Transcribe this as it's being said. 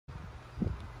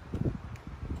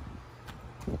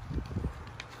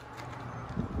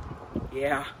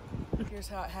Yeah. Here's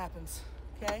how it happens,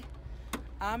 okay?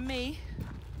 I'm me,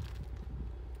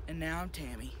 and now I'm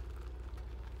Tammy.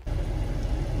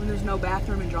 When there's no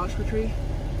bathroom in Joshua Tree,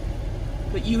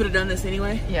 but you would have done this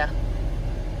anyway? Yeah.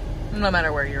 No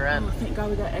matter where you're at. Oh, thank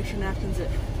God we got extra napkins at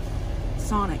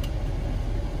Sonic.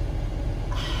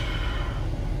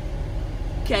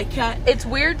 Okay, cut. It's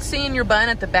weird seeing your bun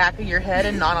at the back of your head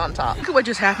and not on top. Look at what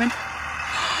just happened.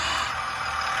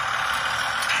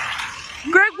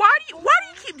 Greg, why do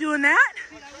you keep doing that?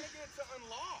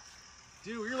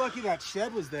 Dude, you're lucky that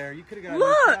shed was there. You could have got.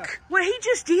 Look what he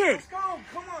just did. Let's go.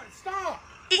 Come on, stop.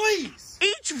 Please.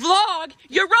 Each vlog,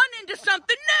 you run into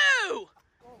something new.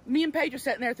 Me and Paige are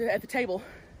sitting there at the table.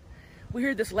 We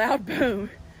hear this loud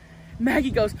boom. Maggie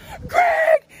goes,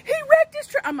 Greg, he wrecked his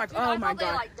truck. I'm like, oh my God. They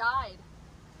like died.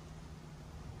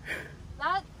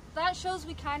 That shows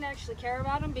we kind of actually care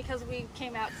about them because we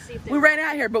came out to see if they. We ran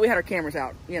out here, but we had our cameras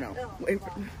out, you know. Oh,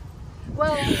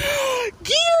 well,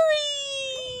 Gary!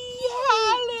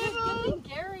 just get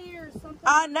Gary or something.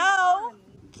 I know.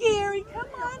 Gary, come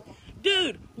on.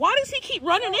 Dude, why does he keep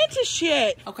running into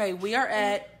shit? Okay, we are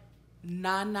at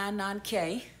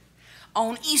 999K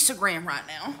on Instagram right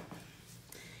now.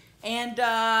 And,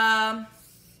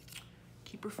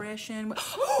 keep refreshing.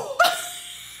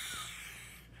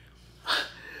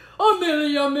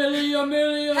 Amelia.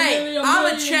 Hey,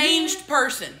 I'm a changed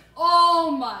person. Oh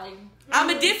my God. I'm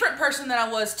a different person than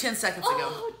I was 10 seconds ago.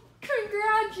 Oh,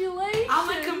 congratulations.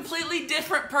 I'm a completely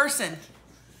different person.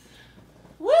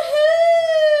 Woohoo!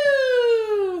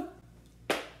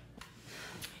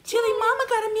 Chili Mama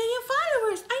got 1 million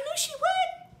followers. I knew she would.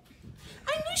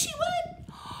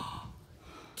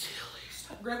 Chili,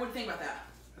 stop. Greg, what do you think about that?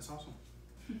 That's awesome.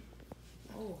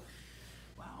 Oh,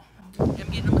 wow. I'm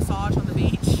getting a massage on the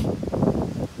beach.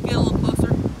 Get a little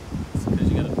closer. It's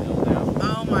because you got a mill now.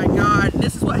 Oh my God.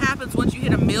 This is what happens once you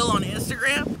hit a mill on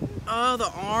Instagram. Oh, the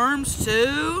arms too.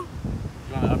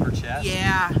 You want an upper chest?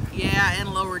 Yeah,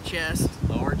 and lower chest.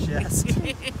 Lower chest.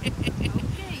 Okay,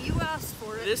 you asked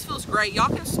for it. This feels great. Y'all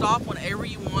can stop whenever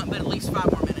you want, but at least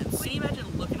 5 more minutes. Can you imagine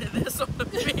looking at this on the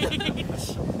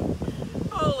beach?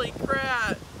 Holy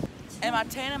crap. Am I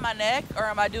tanning my neck, or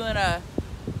am I doing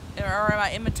or am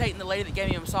I imitating the lady that gave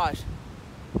me a massage?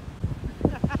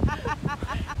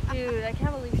 Dude, I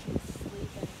can't believe she's sleeping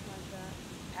like that.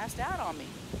 Passed out on me.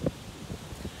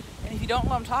 And if you don't know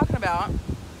what I'm talking about,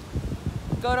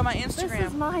 go to my Instagram. This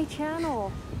is my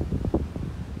channel.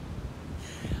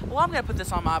 Well, I'm going to put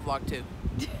this on my vlog too.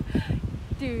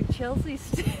 Dude, Chelsea's...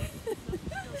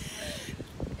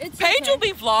 Paige will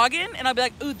be vlogging, and I'll be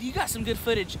like, ooh, you got some good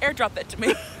footage. Airdrop that to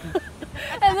me.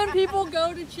 And then people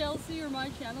go to Chelsea or my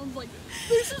channel and like,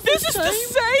 this is the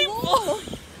same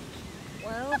vlog.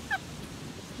 Well,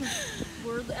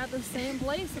 we're at the same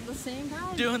place at the same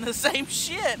time. Doing the same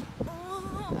shit.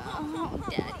 Oh,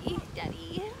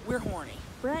 Daddy. We're horny.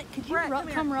 Brett, could you Brett,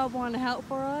 come rub one out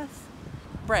for us?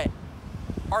 Brett,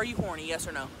 are you horny, yes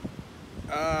or no?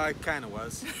 I kind of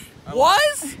was.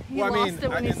 Was? He lost it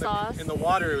when he saw us. In the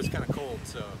water, it was kind of cold,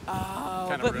 so.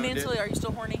 Oh, but mentally, are you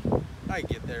still horny? I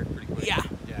get there pretty quick. Yeah.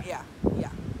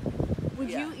 Would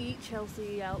you eat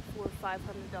Chelsea out for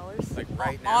 $500? Like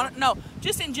right now? No,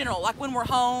 just in general, like when we're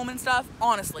home and stuff.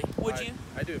 Honestly, would you?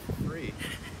 I do it for free.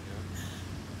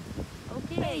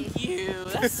 Okay. Thank you.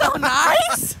 That's so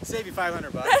nice. Save you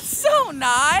 $500. That's so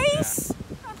nice.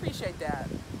 Yeah. I appreciate that.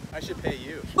 I should pay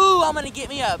you. Ooh, I'm gonna get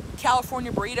me a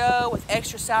California burrito with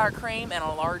extra sour cream and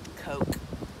a large Coke.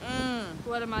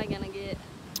 What am I gonna get?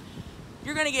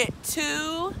 You're gonna get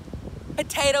 2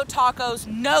 potato tacos,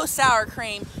 no sour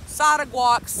cream, side of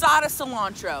guac, side of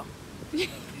cilantro.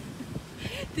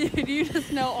 Dude, you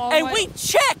just know all And we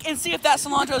check and see if that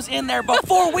cilantro's in there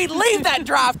before we leave that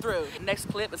drive-thru. Next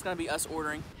clip is gonna be us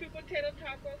ordering 2 potato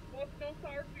tacos, both no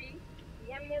sour cream.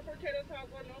 1 more potato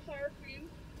taco, no sour cream.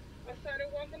 A side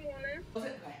of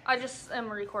guacamole. I just am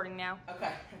recording now.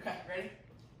 Okay, ready?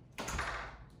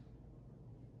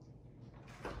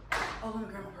 Oh, let me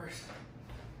grab my purse.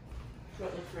 So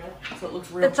it looks real? So it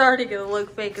looks real? It's already gonna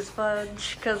look fake as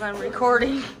fudge because I'm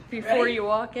recording before you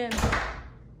walk in.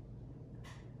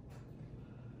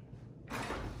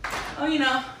 Oh, you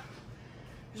know,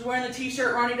 just wearing the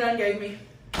t-shirt Ronnie Dunn gave me.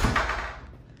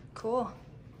 Cool.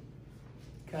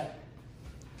 Cut.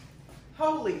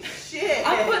 Holy shit.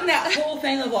 I'm putting that whole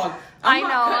thing in the vlog. I know,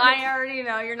 I already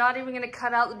know. You're not even gonna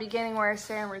cut out the beginning where I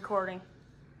say I'm recording.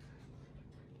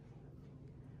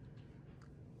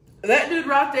 That dude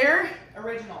right there,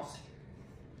 originals,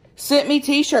 sent me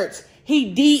t-shirts.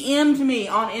 He DM'd me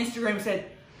on Instagram and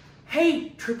said, hey,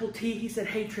 Triple T. He said,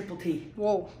 hey, Triple T.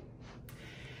 Whoa.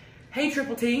 Hey,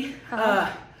 Triple T.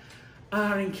 I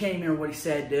don't even can't remember what he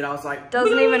said, dude. I was like,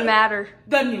 Doesn't even matter.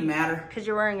 Doesn't even matter. Because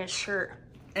you're wearing a shirt.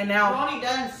 And now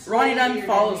Ronnie Dunn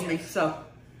follows me, so.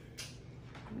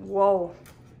 Whoa.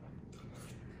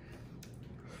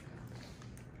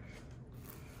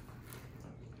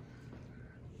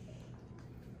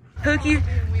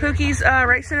 Pookie's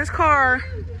racing his car.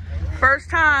 First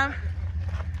time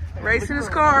racing his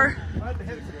car.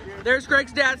 There's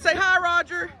Greg's dad. Say hi,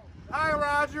 Roger. Hi,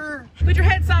 Roger. Put your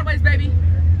head sideways, baby.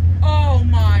 Oh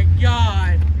my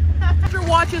God. Roger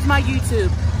watches my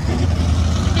YouTube.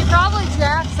 He probably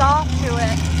jacks off to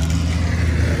it.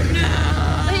 No.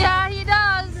 Yeah, he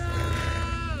does.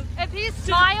 No. If he To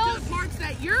smiles, the parts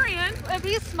that you're in. if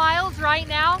he smiles right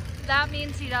now, that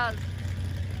means he does.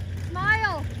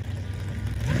 Smile.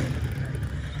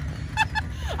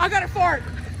 I got a fart.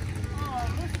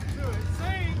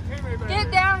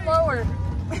 Get down lower.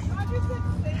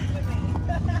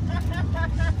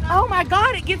 Oh my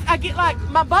God, I get like,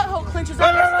 my butthole clenches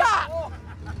up. Stop.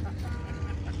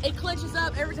 It clenches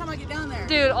up every time I get down there.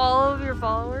 Dude, all of your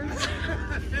followers.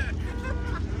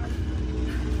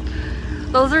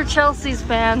 Those are Chelsea's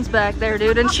fans back there,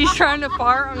 dude, and she's trying to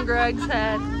fart on Greg's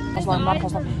head.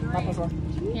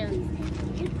 Here.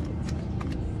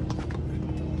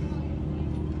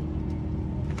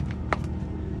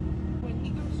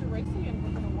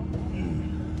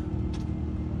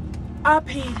 I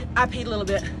peed a little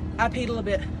bit. I peed a little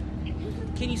bit.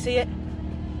 Can you see it?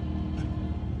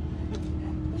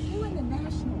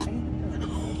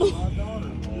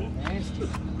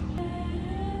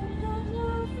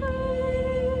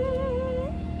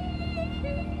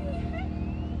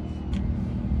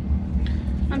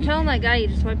 I'm telling that guy you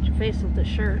just wiped your face with the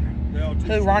shirt.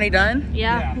 Who, Ronnie Dunn?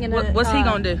 Yeah. What's he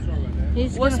gonna do?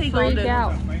 He's What's gonna he gonna freak do?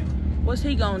 out. What's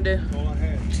he gonna do?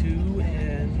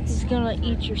 He's gonna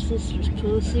eat your sister's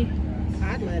pussy.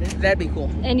 I'd let it. That'd be cool.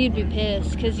 And you'd be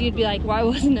pissed, because you'd be like, why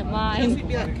wasn't it mine? You'd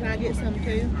be like, can I get some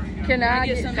too? Can I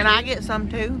get some? Can I get some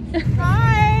too?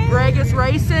 Hi. Greg is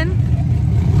racing.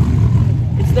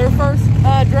 It's their first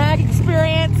drag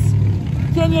experience.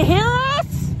 Can you hear us?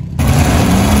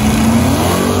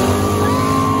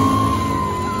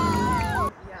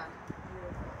 Yeah.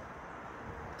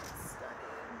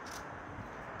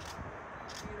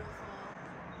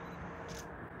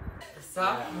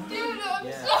 Stop. Dude, I'm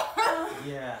Yeah. sorry.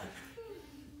 Yeah.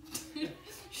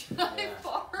 I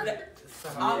farted.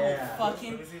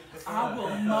 I will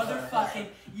motherfucking,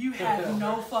 you have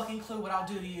no fucking clue what I'll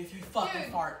do to you if you fucking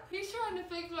Dude, fart. he's trying to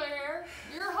fix my hair.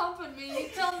 You're humping me.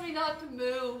 He's telling me not to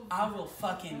move. I will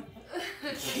fucking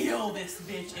kill this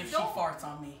bitch if she farts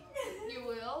on me. You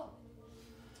will?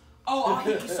 Oh, I'll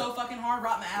hit you so fucking hard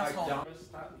right in the asshole.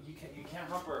 You can't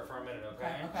hump her for a minute,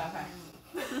 okay? Okay.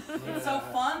 It's so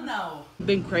fun though.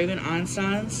 Been craving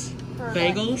Einstein's For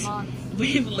bagels. like months.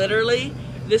 We've literally,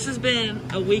 this has been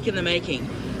a week in the making.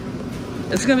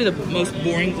 It's gonna be the most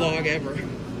boring vlog ever.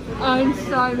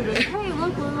 Einstein. Hey,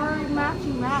 look, we're wearing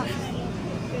matching masks.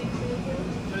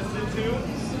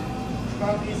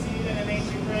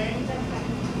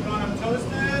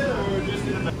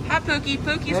 Hi Pookie,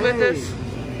 Pookie's with us.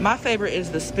 My favorite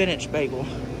is the spinach bagel.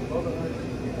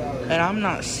 And I'm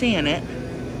not seeing it.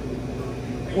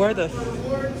 Where the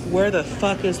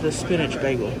fuck is the spinach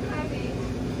bagel?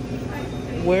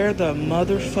 Where the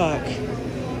motherfuck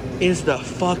is the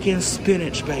fucking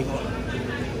spinach bagel?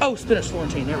 Oh, spinach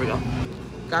Florentine, there we go.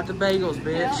 Got the bagels,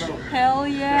 bitch. Hell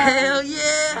yeah. Hell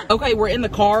yeah. Okay, we're in the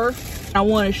car. I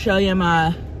want to show you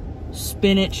my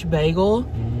spinach bagel.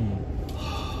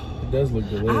 It does look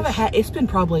delicious. I haven't had, it's been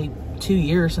probably 2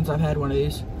 years since I've had one of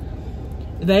these.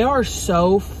 They are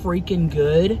so freaking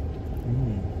good.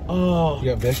 Oh.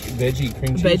 You got veggie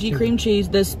cream cheese? Veggie cream cheese.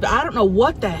 This, I don't know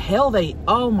what the hell they,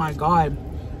 oh my God.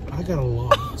 I got a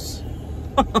lot.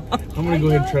 I'm gonna go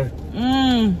ahead and try.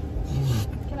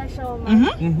 Can I show them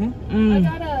mine? Mm. I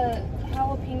got a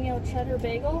jalapeno cheddar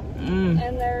bagel,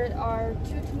 and there are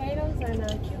 2 tomatoes and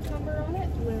a cucumber on it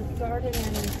with garden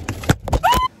and...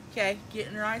 Okay,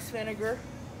 getting rice vinegar.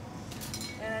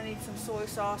 And I need some soy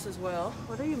sauce as well.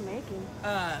 What are you making?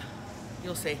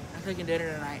 You'll see. I'm cooking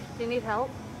dinner tonight. Do you need help?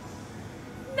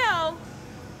 No.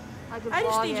 I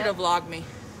just need you to vlog me.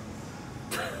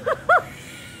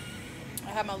 I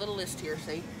have my little list here,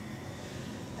 see?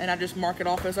 And I just mark it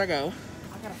off as I go.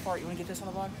 I gotta fart. You wanna get this on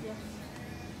the vlog? Yeah.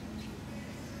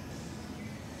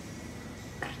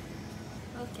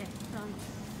 Okay, done.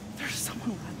 There's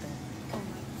someone right there. Oh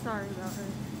my, sorry about her.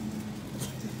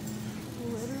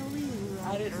 Literally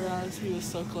right I didn't realize he was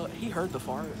so close. He heard the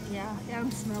fart. Yeah, I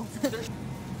smelled it.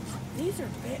 These are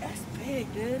big. That's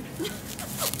big, dude.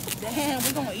 Damn,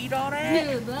 we gonna eat all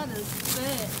that? Dude, that is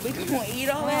thick. We gonna eat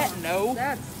all that? No.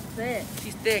 That's thick.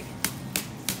 She's thick.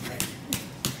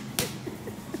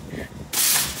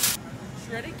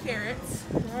 Shredded carrots.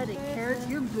 Shredded carrots.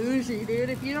 You're bougie, dude.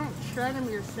 If you don't shred them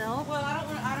yourself. Well,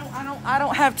 I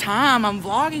don't have time. I'm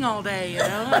vlogging all day, you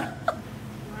know.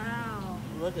 Wow.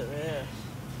 Look at this.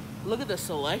 Look at the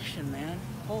selection, man.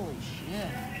 Holy shit.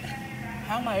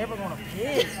 How am I ever gonna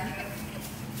pick?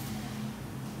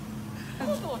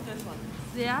 Let's go with this one.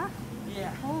 Yeah?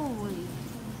 Yeah. Holy.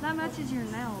 That matches your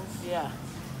nails. Yeah.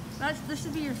 This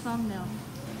should be your thumbnail.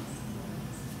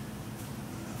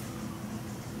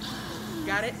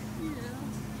 Got it? Yeah.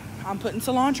 I'm putting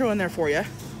cilantro in there for you.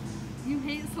 You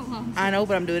hate cilantro. I know,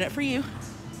 but I'm doing it for you.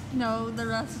 No, the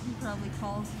recipe probably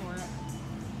calls for it.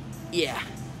 Yeah.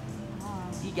 Wow.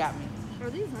 You got me. Are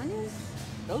these onions?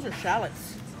 Those are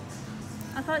shallots.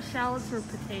 I thought shallots were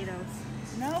potatoes.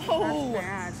 No. That's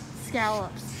bad.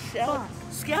 Scallops. Fuck.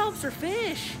 Scallops are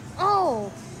fish.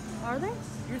 Oh. Are they?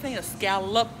 You're thinking of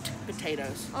scalloped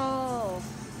potatoes. Oh.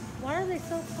 Why are they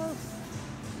so close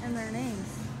in their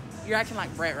names? You're acting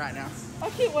like Brett right now. I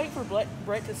can't wait for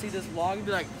Brett to see this vlog and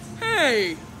be like,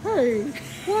 hey. Hey,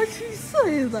 why'd she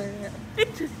say that?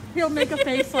 He'll make a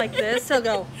face like this. He'll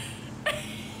go.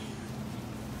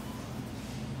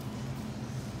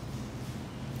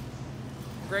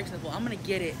 Greg's nipple. I'm gonna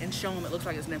get it and show him it looks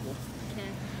like his nipple. Okay.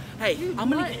 Hey, Dude, I'm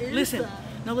gonna what is listen.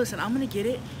 that? No, listen. I'm gonna get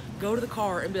it. Go to the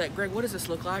car and be like, Greg, what does this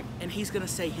look like? And he's gonna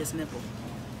say his nipple.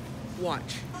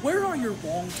 Watch. Where are your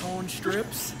wonton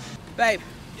strips, babe?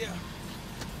 Yeah.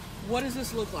 What does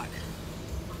this look like?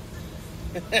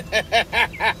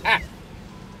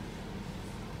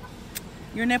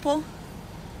 Your nipple?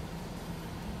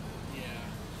 Yeah.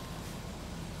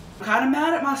 I'm kind of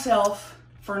mad at myself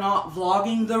for not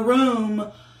vlogging the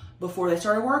room before they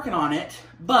started working on it.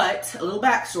 But a little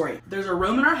backstory. There's a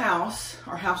room in our house.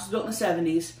 Our house was built in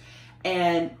the 70s.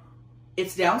 And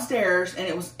it's downstairs and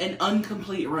it was an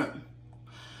incomplete room.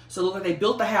 So it looked like they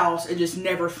built the house and just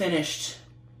never finished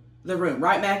the room.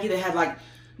 Right, Maggie? They had like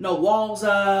no walls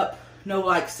up, no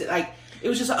like it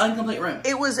was just an incomplete room.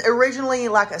 It was originally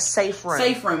like a safe room.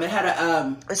 Safe room. It had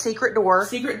a secret door.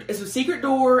 It's a secret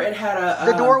door. It had a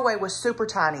the doorway was super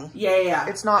tiny. Yeah.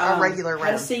 It's not a regular room.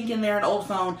 Had a sink in there, an old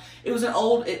phone. It was an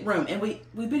old room, and we've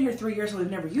been here 3 years and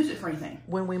we've never used it for anything.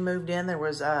 When we moved in, there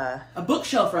was a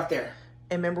bookshelf right there.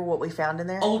 And remember what we found in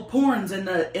there? Old porns in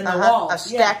the walls. A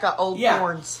stack of old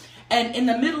porns. And in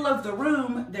the middle of the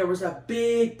room, there was a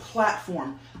big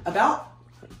platform about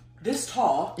this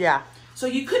tall. Yeah. So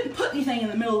you couldn't put anything in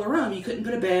the middle of the room. You couldn't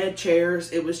put a bed,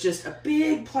 chairs. It was just a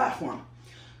big platform.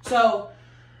 So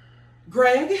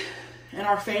Greg and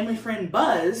our family friend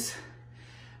Buzz,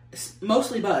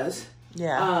 mostly Buzz,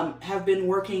 have been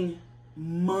working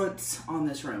months on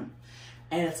this room.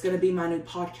 And it's going to be my new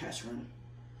podcast room.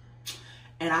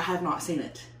 And I have not seen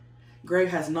it. Greg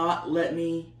has not let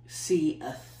me see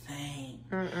a thing.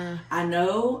 I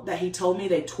know that he told me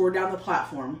they tore down the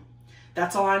platform.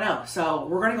 That's all I know. So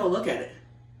we're going to go look at it.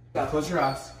 Close your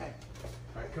eyes. Okay.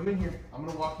 All right, come in here. I'm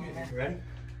going to walk you in here. You ready?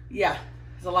 Yeah.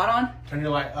 Is the light on? Turn your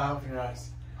light off your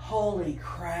eyes. Holy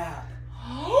crap.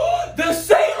 The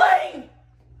ceiling!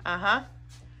 Uh-huh.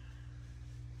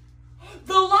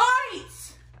 The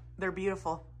lights! They're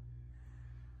beautiful.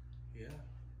 Yeah.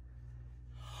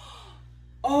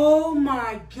 Oh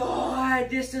my God.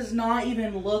 This does not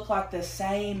even look like the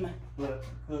same. Look.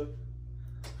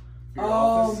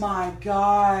 Oh office. my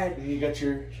God. And you got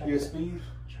your USB.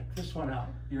 Check this one out.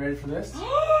 You ready for this?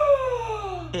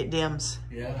 It dims.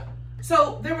 Yeah.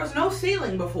 So there was no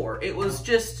ceiling before. It was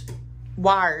just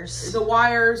Wires. the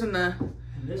wires and the... And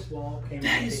this wall came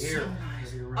That out to is here. so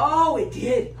nice. Oh, it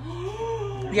did.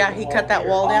 Yeah, he cut that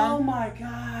wall Oh down. my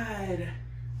God.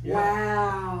 Yeah.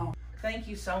 Wow. Thank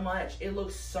you so much. It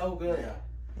looks so good.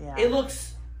 Yeah. It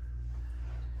looks...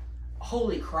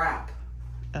 Holy crap.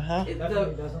 Uh-huh.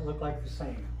 Definitely doesn't look like the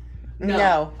same.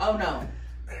 No. Oh no.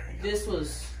 This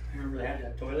was... Remember they had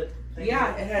that toilet thing?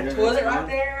 Yeah, it had a Yeah, toilet that's right right.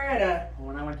 there and a...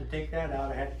 When I went to take that out,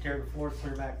 I had to tear the floor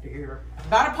clear back to here.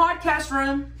 About a podcast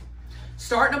room.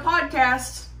 Starting a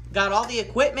podcast. Got all the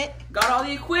equipment. Got all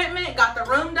the equipment. Got the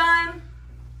room done.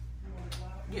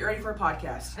 Get ready for a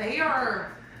podcast. They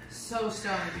are so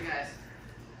stoned, you guys.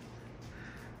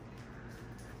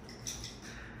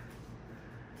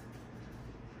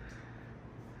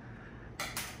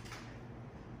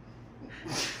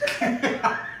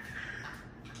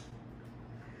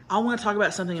 I want to talk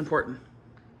about something important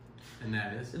And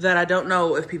that is? that I don't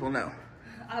know if people know.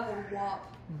 I have a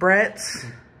wop. Brett's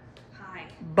Hi.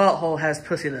 butthole has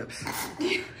pussy lips.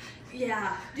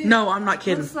 Yeah. Dude, No, I'm not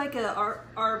kidding. looks like a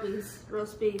Arby's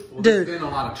roast beef. Well, Dude. there's been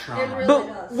a lot of trauma. It really But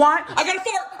does. why? I got a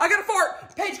fart! I got a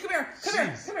fart! Paige, come here! Come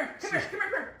here! Come here! Come here! Come here! Come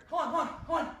here!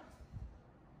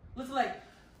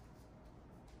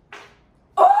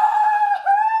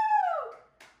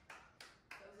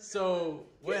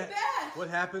 What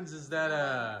happens is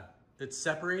that it's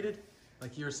separated.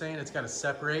 Like you were saying, it's got to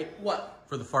separate. What?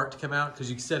 For the fart to come out,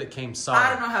 because you said it came solid.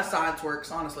 I don't know how science works,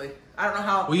 honestly. I don't know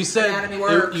how well, you said anatomy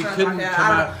works. you couldn't come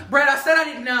out. Brett, I said I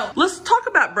didn't know. Let's talk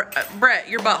about Brett,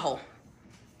 your butthole.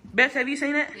 Beth, have you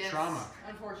seen it? Yes. Trauma.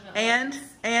 Unfortunately.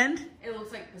 And? It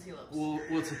looks like pussy lips. Well,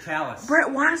 it's a callus.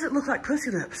 Brett, why does it look like pussy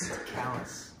lips? It's a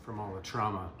callus from all the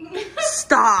trauma.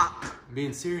 Stop. I'm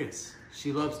being serious.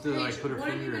 She loves to like put her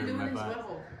finger in my butt.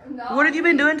 No. What have you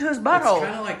been doing to his butthole? It's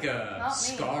kind of like a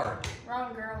scar.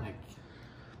 Wrong girl. Like,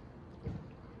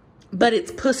 but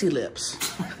it's pussy lips.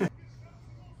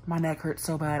 My neck hurts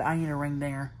so bad. I need a ring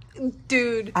dinger.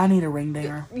 Dude. I need a ring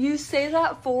dinger. You say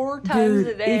that 4 times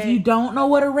a day. If you don't know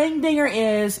what a ring dinger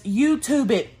is, YouTube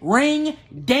it. Ring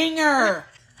dinger.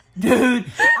 Dude,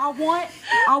 I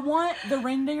want the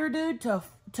ring dinger, dude,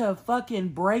 to fucking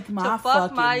break my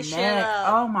fucking neck. Shit up.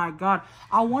 Oh my god.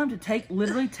 I want him to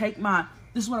literally take my,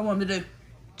 this is what I want him to do.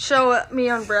 Show it me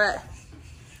on Brett.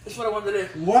 This is what I want him to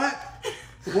do. what?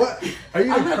 What? Are you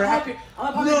gonna crack?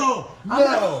 I'm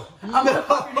gonna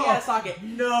pop your knee out of socket.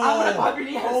 No. I'm gonna pop your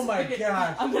knee out of socket. Oh my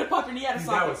god. I'm gonna pop your knee out of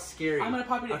socket. That was scary. I'm gonna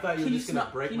pop your knee. I thought you were just gonna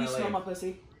break my leg. Can you smell my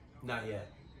pussy? Not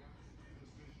yet.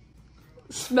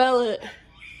 Smell it.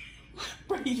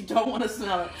 Brett, you don't want to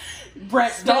smell it.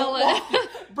 Brett, Smell don't waft it.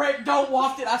 Brett, don't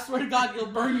waft it. I swear to God, you'll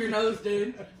burn your nose,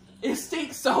 dude. It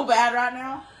stinks so bad right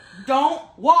now. Don't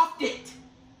waft it.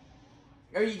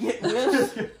 Are you getting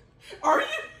this? Are you?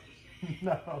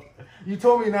 No. You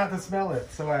told me not to smell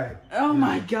it, so I... Oh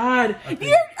my god. Are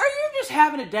you just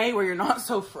having a day where you're not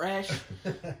so fresh?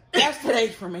 That's today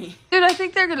for me. Dude, I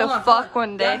think they're gonna fuck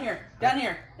one day. Down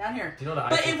here. Do you know the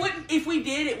But it wouldn't, if we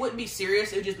did, it wouldn't be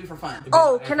serious. It would just be for fun.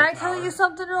 Oh, can I tell you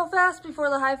something real fast before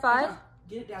the high five?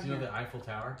 Get it down Do you know here. the Eiffel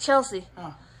Tower? Chelsea,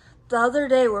 Huh. the other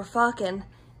day we're fucking,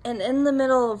 and in the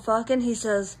middle of fucking, he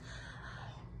says,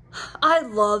 I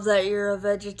love that you're a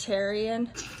vegetarian.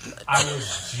 I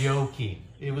was joking.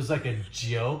 It was like a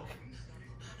joke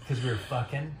because we were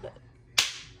fucking.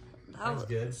 That was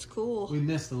good. It's cool. We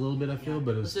missed a little bit, I feel,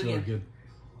 but it was still good.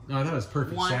 No, I thought it was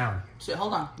perfect sound.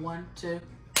 Hold on. 1, 2.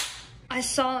 I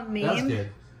saw a meme. That was good.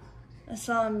 I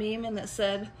saw a meme and it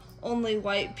said, only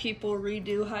white people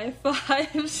redo high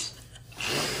fives.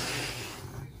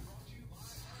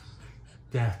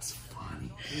 That's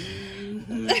funny.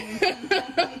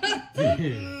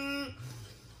 Dude,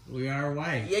 we are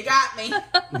white. You got me.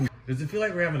 Does it feel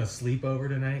like we're having a sleepover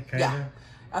tonight, kind of? Yeah.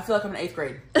 I feel like I'm in 8th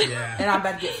grade. Yeah. And I'm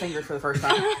about to get fingered for the first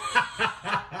time.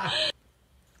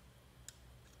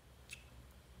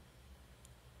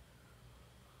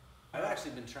 I've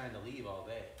actually been trying to leave all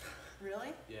day. Really?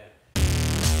 Yeah.